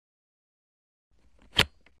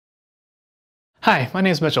Hi, my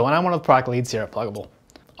name is Mitchell and I'm one of the product leads here at Plugable.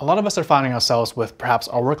 A lot of us are finding ourselves with perhaps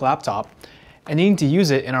our work laptop and needing to use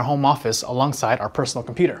it in our home office alongside our personal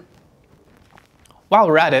computer. While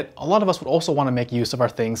we're at it, a lot of us would also want to make use of our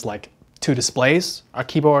things like two displays, our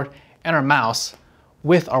keyboard, and our mouse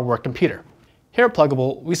with our work computer. Here at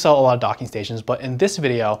Plugable, we sell a lot of docking stations, but in this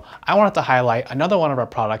video, I wanted to highlight another one of our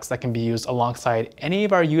products that can be used alongside any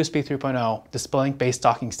of our USB 3.0 DisplayLink-based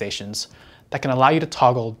docking stations that can allow you to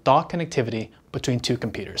toggle dock connectivity between two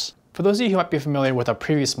computers. For those of you who might be familiar with our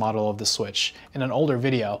previous model of the Switch in an older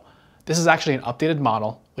video, this is actually an updated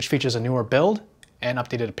model which features a newer build and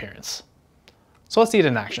updated appearance. So let's see it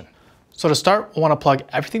in action. So to start, we'll want to plug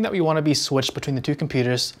everything that we want to be switched between the two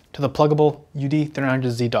computers to the Plugable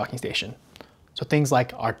UD300Z docking station. So things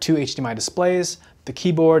like our two HDMI displays, the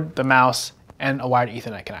keyboard, the mouse, and a wired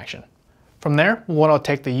Ethernet connection. From there, we'll want to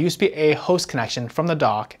take the USB-A host connection from the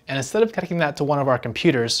dock, and instead of connecting that to one of our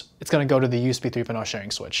computers, it's going to go to the USB 3.0 sharing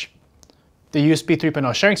switch. The USB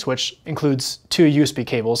 3.0 sharing switch includes two USB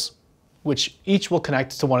cables, which each will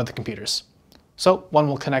connect to one of the computers. So one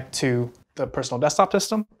will connect to the personal desktop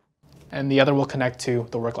system, and the other will connect to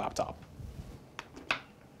the work laptop.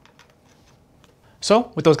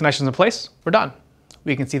 So with those connections in place, we're done.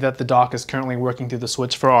 We can see that the dock is currently working through the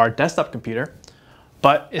switch for our desktop computer,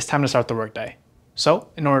 but it's time to start the workday. So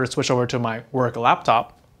in order to switch over to my work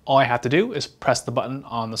laptop, all I have to do is press the button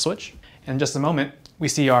on the switch. And in just a moment, we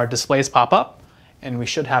see our displays pop up, and we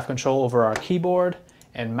should have control over our keyboard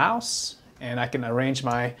and mouse, and I can arrange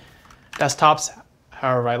my desktops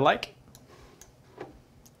however I like.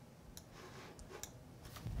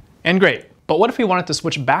 And great, but what if we wanted to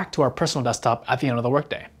switch back to our personal desktop at the end of the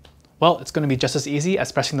workday? Well, it's going to be just as easy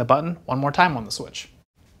as pressing the button one more time on the switch.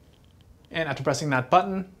 And after pressing that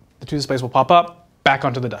button, the two displays will pop up back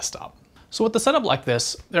onto the desktop. So with the setup like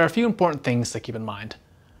this, there are a few important things to keep in mind.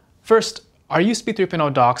 First, our USB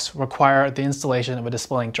 3.0 docks require the installation of a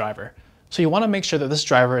DisplayLink driver. So you want to make sure that this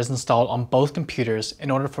driver is installed on both computers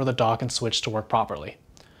in order for the dock and switch to work properly.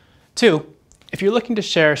 Two, if you're looking to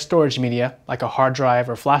share storage media, like a hard drive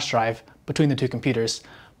or flash drive, between the two computers,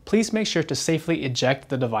 please make sure to safely eject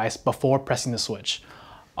the device before pressing the switch.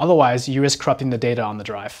 Otherwise, you risk corrupting the data on the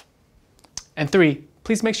drive. And three,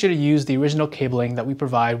 please make sure to use the original cabling that we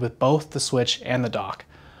provide with both the switch and the dock.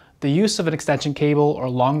 The use of an extension cable or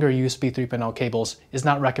longer USB 3.0 cables is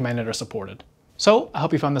not recommended or supported. So I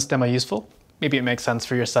hope you found this demo useful. Maybe it makes sense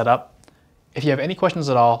for your setup. If you have any questions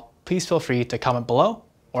at all, please feel free to comment below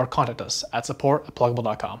or contact us at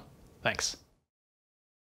support@plugable.com. Thanks.